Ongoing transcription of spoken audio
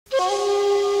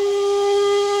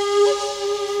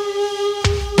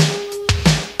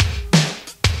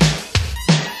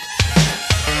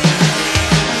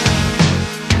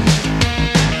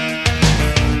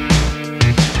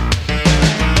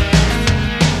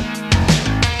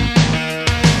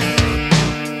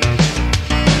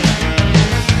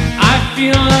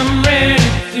feel I'm ready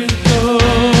to go.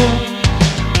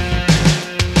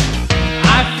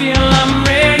 I feel I'm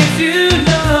ready to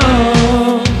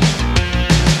know.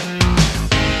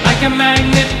 Like a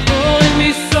magnet pulling me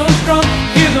so strong.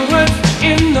 Hear the words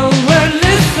in the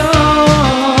wordless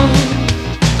song.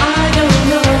 I don't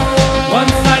know.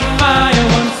 One side fire,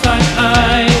 one side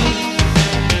ice.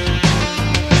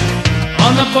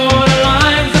 On the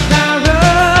borderlines of paradise.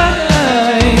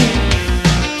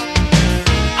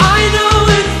 I know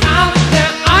it's out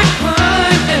there. I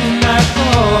climb and I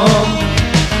fall.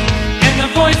 And the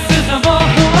voices of all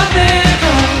who are there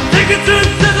call. Take a turn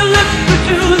to the left or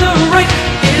to the right.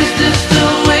 Is this the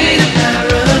way to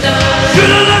paradise?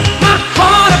 Should I left my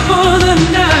heart up for the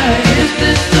night? Is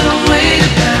this the way to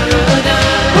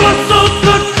paradise? My soul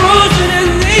stood frozen in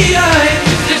the ice.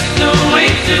 Is this the way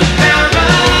to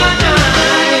paradise?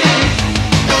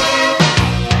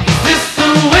 Is this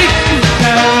the way to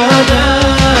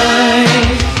paradise?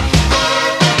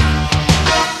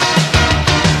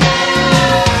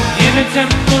 In a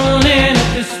temple in a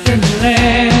distant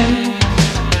land,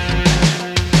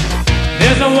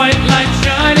 there's a white light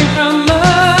shining from above,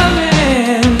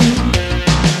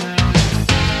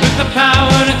 with the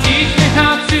power to teach me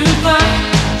how to fly.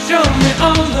 Show me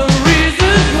all the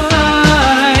reasons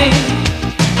why.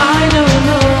 I don't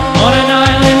know. On an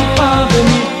island far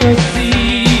beneath the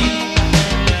sea,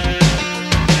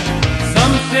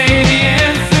 some say the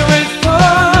answer is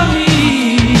for me.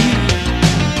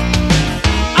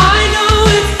 I know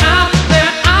it's out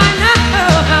there. I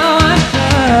know how I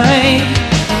die.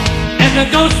 And the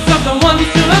ghosts of the ones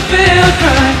who have failed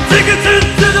cry. Take a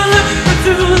turn.